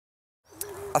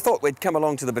I thought we'd come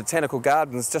along to the Botanical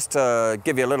Gardens just to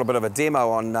give you a little bit of a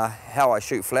demo on how I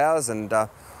shoot flowers and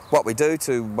what we do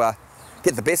to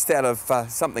get the best out of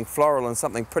something floral and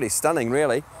something pretty stunning,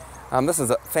 really. This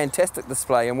is a fantastic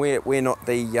display, and we're not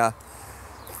the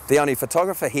only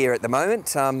photographer here at the moment.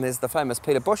 There's the famous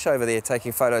Peter Bush over there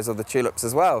taking photos of the tulips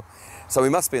as well, so we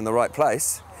must be in the right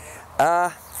place.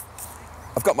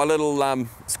 I've got my little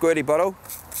squirty bottle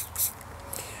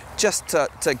just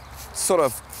to sort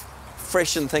of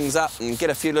freshen things up and get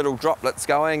a few little droplets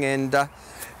going, and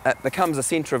it becomes a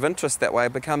centre of interest that way.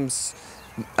 It becomes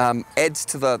adds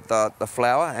to the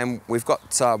flower, and we've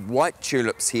got white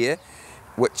tulips here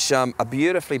which are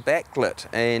beautifully backlit,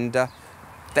 and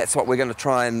that's what we're going to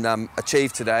try and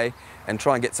achieve today, and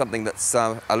try and get something that's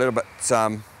a little bit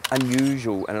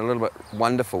unusual and a little bit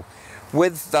wonderful.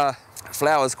 With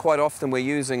flowers, quite often we're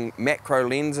using macro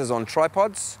lenses on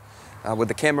tripods, with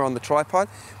the camera on the tripod,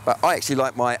 but I actually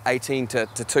like my 18 to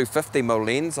 250mm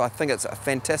lens. I think it's a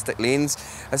fantastic lens.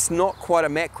 It's not quite a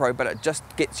macro, but it just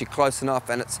gets you close enough,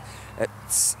 and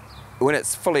it's when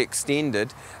it's fully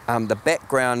extended, the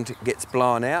background gets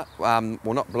blown out. Well,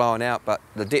 not blown out, but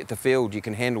the depth of field, you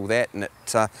can handle that, and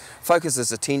it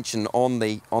focuses attention on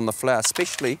the flower,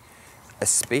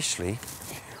 especially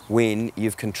when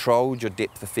you've controlled your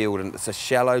depth of field, and it's a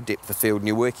shallow depth of field, and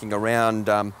you're working around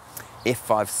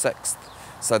f5/6,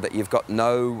 so that you've got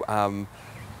no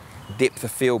depth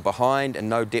of field behind and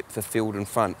no depth of field in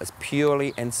front. It's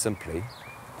purely and simply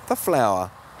the flower.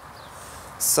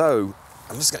 So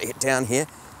I'm just going to get down here.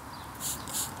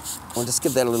 I'll just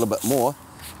give that a little bit more,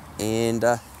 and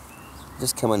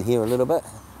just come in here a little bit.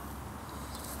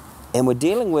 And we're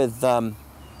dealing with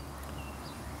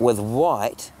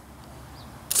white,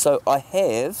 so I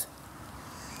have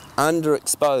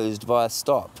underexposed via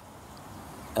stop.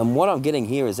 And what I'm getting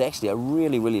here is actually a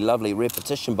really, really lovely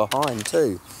repetition behind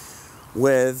too,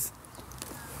 with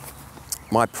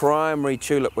my primary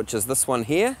tulip, which is this one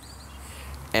here,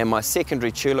 and my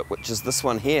secondary tulip, which is this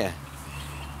one here.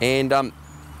 And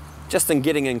just in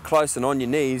getting in close and on your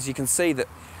knees, you can see that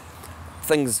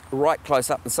things right close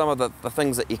up, and some of the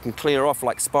things that you can clear off,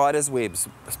 like spider webs,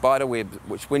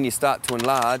 which when you start to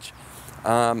enlarge,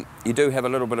 you do have a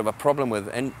little bit of a problem with,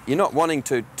 and you're not wanting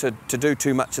to do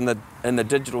too much in the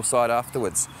digital side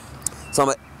afterwards. So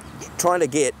I'm trying to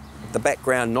get the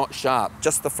background not sharp,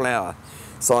 just the flower.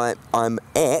 So I'm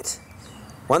at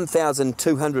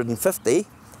 1250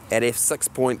 at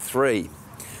f6.3.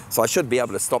 So I should be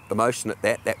able to stop the motion at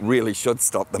that. That really should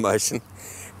stop the motion.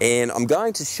 And I'm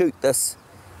going to shoot this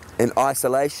in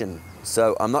isolation.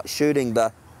 So I'm not shooting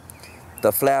the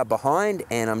flower behind,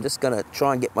 and I'm just going to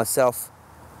try and get myself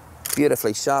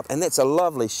beautifully sharp. And that's a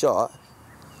lovely shot.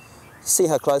 See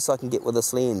how close I can get with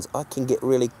this lens. I can get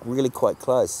really, really quite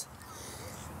close.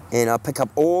 And I pick up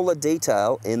all the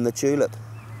detail in the tulip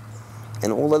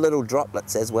and all the little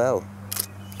droplets as well.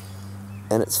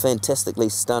 And it's fantastically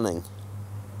stunning.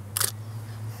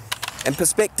 And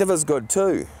perspective is good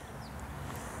too.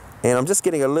 And I'm just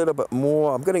getting a little bit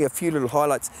more. I'm getting a few little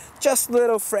highlights. Just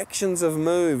little fractions of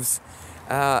moves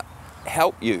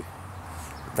help you.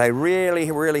 They really,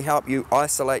 really help you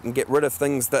isolate and get rid of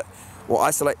things that will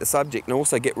isolate the subject, and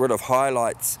also get rid of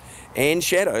highlights and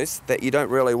shadows that you don't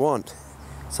really want.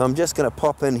 So I'm just going to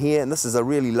pop in here, and this is a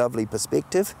really lovely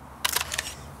perspective.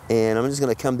 And I'm just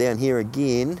going to come down here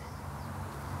again.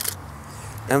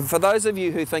 And for those of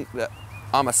you who think that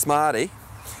I'm a smarty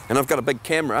and I've got a big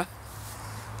camera,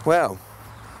 well,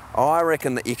 I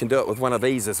reckon that you can do it with one of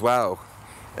these as well,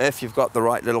 if you've got the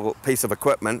right little piece of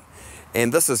equipment.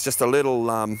 And this is just a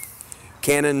little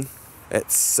Canon.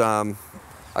 It's a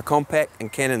compact,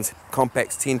 and Canon's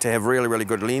compacts tend to have really, really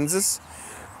good lenses.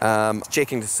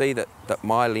 Checking to see that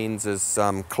my lens is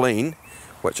clean,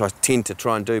 which I tend to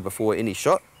try and do before any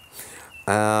shot.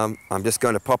 I'm just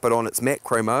going to pop it on its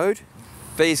macro mode.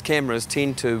 These cameras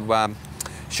tend to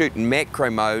shoot in macro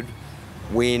mode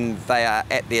when they are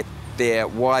at their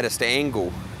widest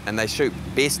angle, and they shoot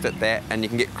best at that, and you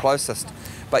can get closest.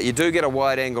 But you do get a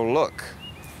wide angle look,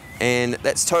 and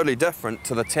that's totally different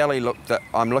to the tele look that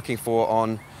I'm looking for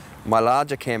on my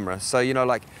larger camera. So, you know,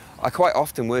 like, I quite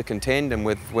often work in tandem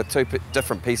with two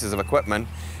different pieces of equipment,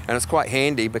 and it's quite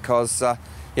handy because, you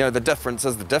know, the difference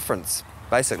is the difference,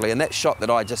 basically. And that shot that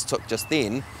I just took just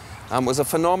then was a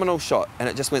phenomenal shot, and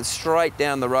it just went straight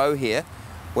down the row here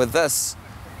with this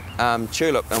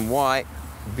tulip in white,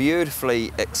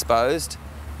 beautifully exposed,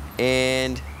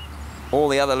 and all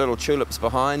the other little tulips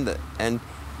behind it. And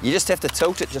you just have to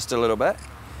tilt it just a little bit,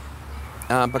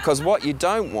 because what you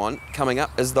don't want coming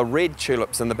up is the red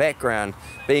tulips in the background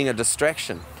being a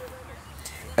distraction.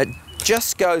 It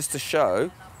just goes to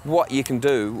show what you can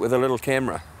do with a little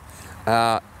camera.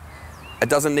 It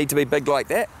doesn't need to be big like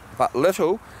that, but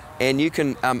little, and you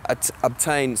can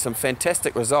obtain some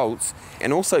fantastic results.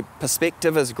 And also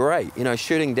perspective is great, you know,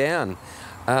 shooting down.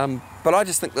 But I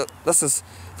just think that this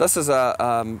is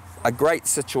a great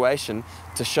situation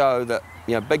to show that,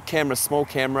 you know, big camera, small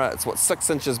camera, it's what 6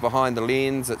 inches behind the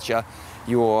lens. It's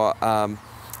your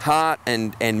heart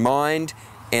and mind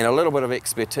and a little bit of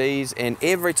expertise, and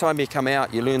every time you come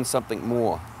out you learn something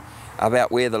more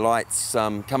about where the light's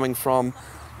coming from,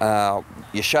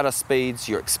 your shutter speeds,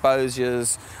 your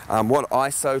exposures, what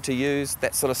ISO to use,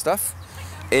 that sort of stuff.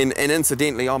 And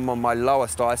incidentally, I'm on my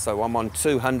lowest ISO. I'm on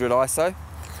 200 ISO.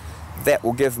 That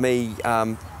will give me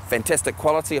fantastic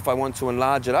quality if I want to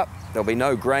enlarge it up. There'll be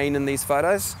no grain in these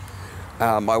photos.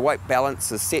 My white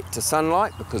balance is set to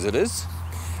sunlight because it is.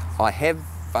 I have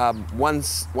one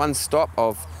stop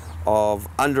of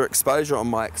underexposure on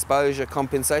my exposure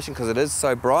compensation because it is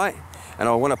so bright, and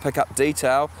I want to pick up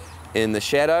detail in the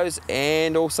shadows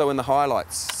and also in the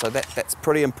highlights. So that's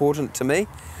pretty important to me.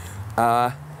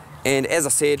 And as I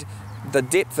said, the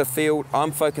depth of field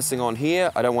I'm focusing on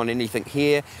here. I don't want anything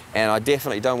here, and I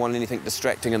definitely don't want anything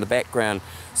distracting in the background.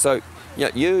 So, you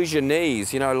know, use your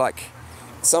knees, you know, like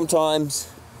sometimes,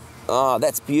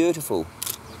 that's beautiful.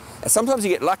 And sometimes you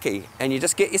get lucky and you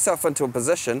just get yourself into a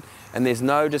position and there's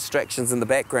no distractions in the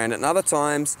background. And other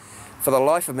times, for the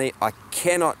life of me, I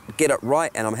cannot get it right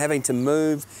and I'm having to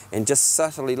move and just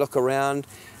subtly look around,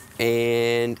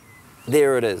 and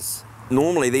there it is.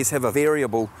 Normally these have a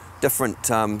variable different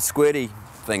squirty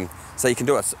thing. So you can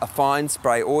do a fine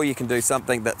spray, or you can do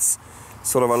something that's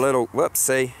sort of a little, whoops,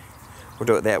 see, we'll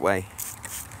do it that way.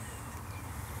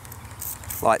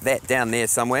 Like that down there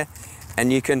somewhere.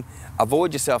 And you can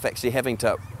avoid yourself actually having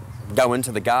to go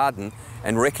into the garden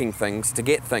and wrecking things to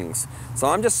get things. So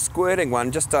I'm just squirting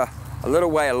one just a little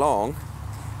way along,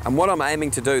 and what I'm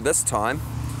aiming to do this time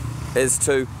is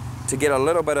to get a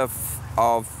little bit of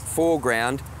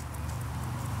foreground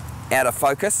out of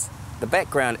focus, the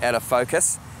background out of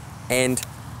focus, and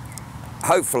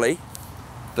hopefully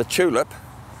the tulip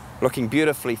looking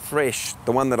beautifully fresh,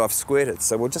 the one that I've squirted.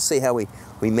 So we'll just see how we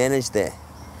manage that.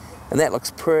 And that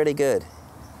looks pretty good.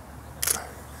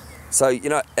 So, you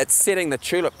know, it's setting the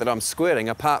tulip that I'm squirting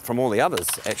apart from all the others,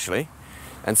 actually.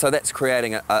 And so that's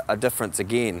creating a difference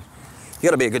again. You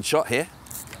gotta be a good shot here.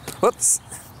 Whoops.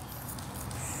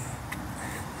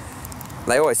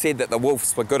 They always said that the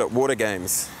Woolfs were good at water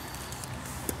games.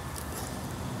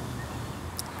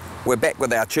 We're back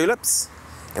with our tulips,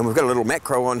 and we've got a little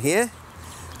macro on here.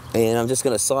 And I'm just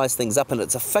gonna size things up, and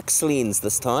it's a fixed lens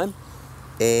this time.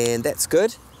 And that's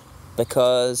good,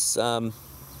 because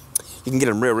you can get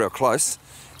them real close,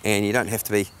 and you don't have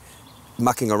to be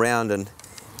mucking around and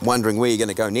wondering where you're going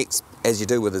to go next as you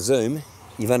do with a zoom.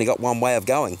 You've only got one way of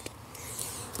going.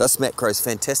 This macro is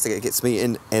fantastic. It gets me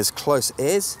in as close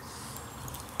as,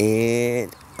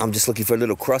 and I'm just looking for a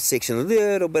little cross section, a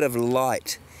little bit of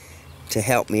light to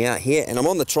help me out here. And I'm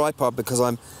on the tripod because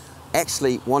I'm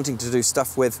actually wanting to do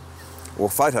stuff with, or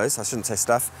photos, I shouldn't say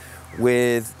stuff,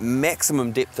 with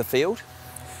maximum depth of field,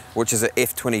 which is at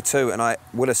f22, and I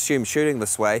would assume shooting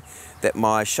this way that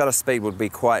my shutter speed would be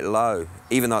quite low,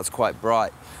 even though it's quite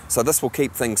bright. So this will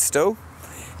keep things still.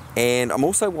 And I'm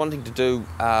also wanting to do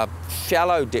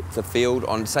shallow depth of field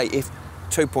on, say,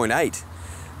 f2.8,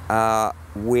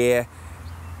 where,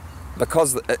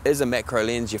 because it is a macro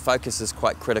lens, your focus is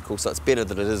quite critical, so it's better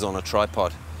that it is on a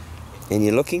tripod. And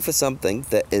you're looking for something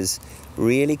that is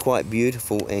really quite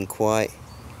beautiful and quite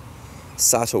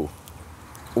subtle.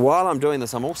 While I'm doing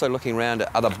this, I'm also looking around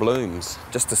at other blooms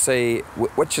just to see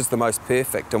which is the most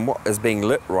perfect and what is being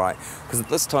lit right. Because at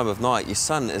this time of night, your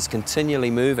sun is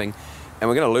continually moving, and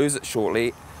we're going to lose it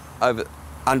shortly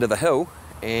under the hill,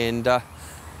 and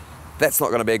that's not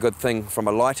going to be a good thing from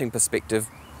a lighting perspective.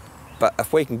 But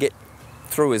if we can get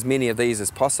through as many of these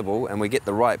as possible and we get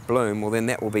the right bloom, well, then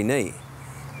that will be neat.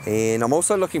 And I'm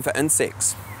also looking for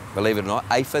insects, believe it or not,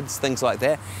 aphids, things like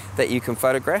that you can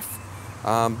photograph.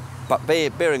 But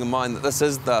bearing in mind that this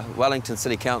is the Wellington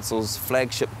City Council's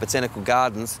flagship botanical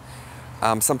gardens,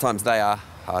 sometimes they are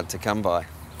hard to come by.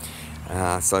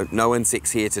 So no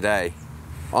insects here today.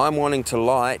 I'm wanting to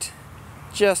light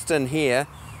just in here,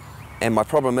 and my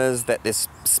problem is that there's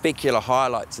specular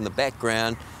highlights in the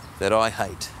background that I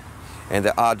hate and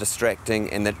that are distracting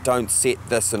and that don't set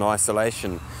this in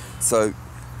isolation. So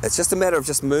it's just a matter of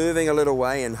just moving a little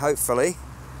way, and hopefully,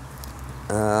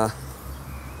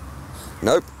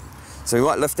 nope. So we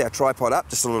might lift our tripod up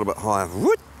just a little bit higher.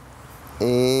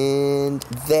 And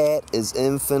that is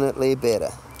infinitely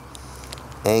better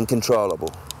and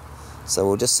controllable. So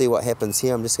we'll just see what happens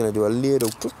here. I'm just going to do a little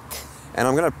click. And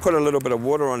I'm going to put a little bit of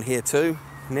water on here too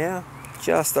now,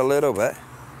 just a little bit,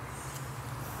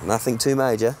 nothing too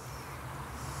major,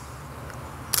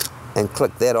 and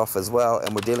click that off as well.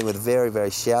 And we're dealing with very, very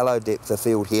shallow depth of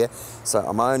field here, so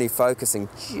I'm only focusing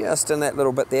just in that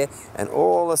little bit there, and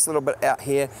all this little bit out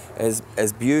here is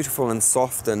beautiful and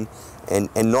soft and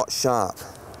not sharp.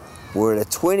 We're at a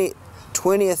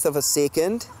 20th of a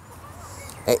second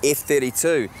at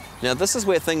f32. Now this is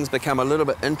where things become a little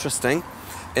bit interesting,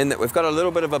 in that we've got a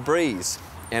little bit of a breeze,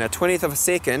 and a 20th of a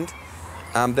second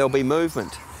there'll be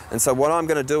movement. And so what I'm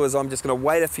going to do is I'm just going to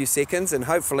wait a few seconds, and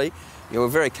hopefully, you know, we're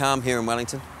very calm here in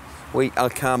Wellington. We are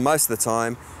calm most of the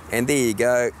time, and there you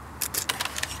go.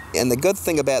 And the good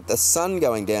thing about the sun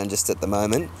going down just at the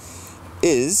moment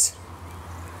is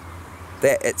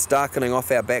that it's darkening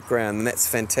off our background, and that's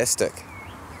fantastic.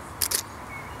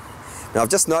 Now I've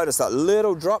just noticed that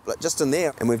little droplet just in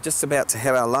there, and we're just about to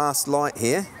have our last light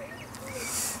here,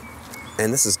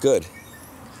 and this is good.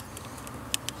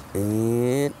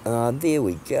 And there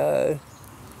we go.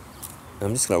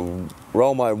 I'm just going to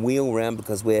roll my wheel around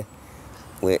because we're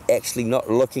actually not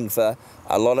looking for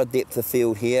a lot of depth of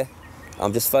field here.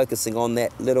 I'm just focusing on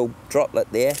that little droplet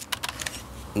there.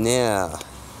 Now,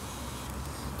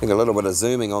 I think a little bit of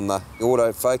zooming on the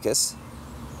autofocus.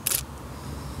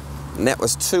 And that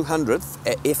was 200th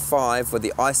at f5 with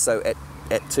the ISO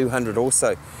at 200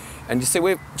 also. And you see,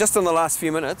 we've just in the last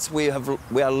few minutes we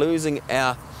are losing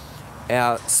our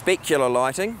specular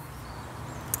lighting,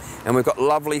 and we've got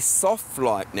lovely soft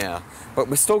light now, but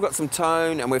we've still got some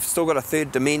tone, and we've still got a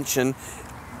third dimension,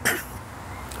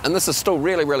 and this is still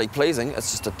really, really pleasing.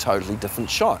 It's just a totally different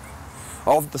shot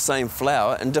of the same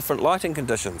flower in different lighting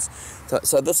conditions.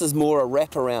 So this is more a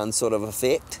wraparound sort of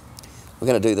effect. We're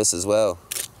going to do this as well,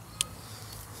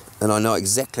 and I know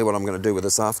exactly what I'm going to do with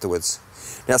this afterwards.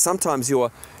 Now sometimes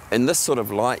in this sort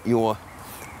of light, your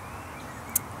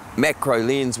macro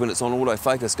lens, when it's on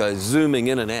autofocus, goes zooming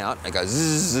in and out. It goes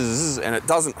zzz, and it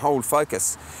doesn't hold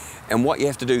focus. And what you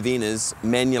have to do then is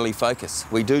manually focus.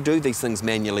 We do these things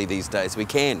manually these days. We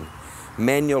can.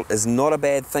 Manual is not a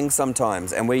bad thing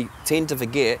sometimes, and we tend to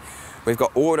forget we've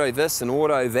got auto this and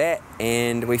auto that,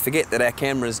 and we forget that our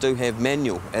cameras do have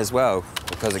manual as well,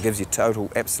 because it gives you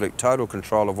absolute total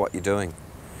control of what you're doing.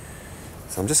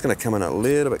 So I'm just going to come in a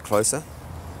little bit closer.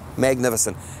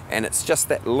 Magnificent. And it's just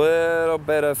that little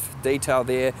bit of detail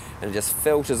there, and it just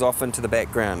filters off into the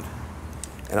background.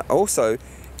 And also,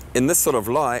 in this sort of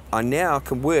light, I now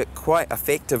can work quite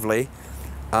effectively.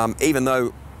 Even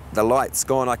though the light's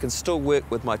gone, I can still work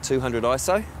with my 200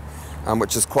 ISO,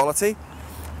 which is quality.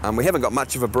 We haven't got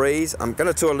much of a breeze. I'm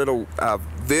going to do a little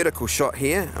vertical shot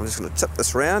here. I'm just going to tip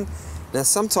this round. Now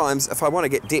sometimes if I want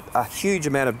to get a huge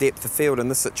amount of depth of field in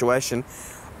this situation,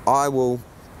 I will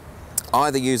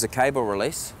either use a cable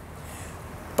release,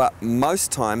 but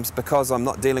most times, because I'm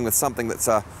not dealing with something that's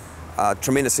a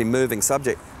tremendously moving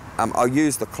subject, I'll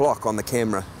use the clock on the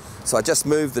camera. So I just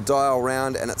move the dial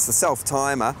around, and it's the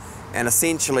self-timer, and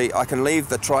essentially I can leave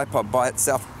the tripod by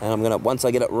itself. And I'm gonna, once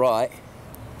I get it right,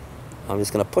 I'm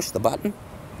just gonna push the button,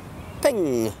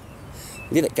 ping,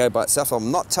 let it go by itself.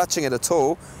 I'm not touching it at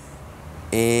all,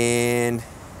 and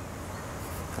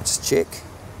I'll just check.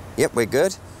 Yep, we're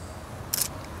good.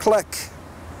 Click.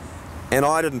 And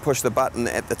I didn't push the button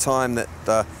at the time that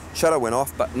the shutter went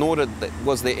off, but nor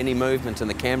was there any movement in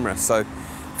the camera. So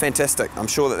fantastic. I'm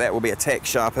sure that will be a tack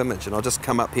sharp image, and I'll just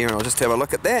come up here and I'll just have a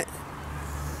look at that.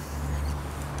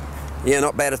 Yeah,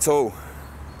 not bad at all.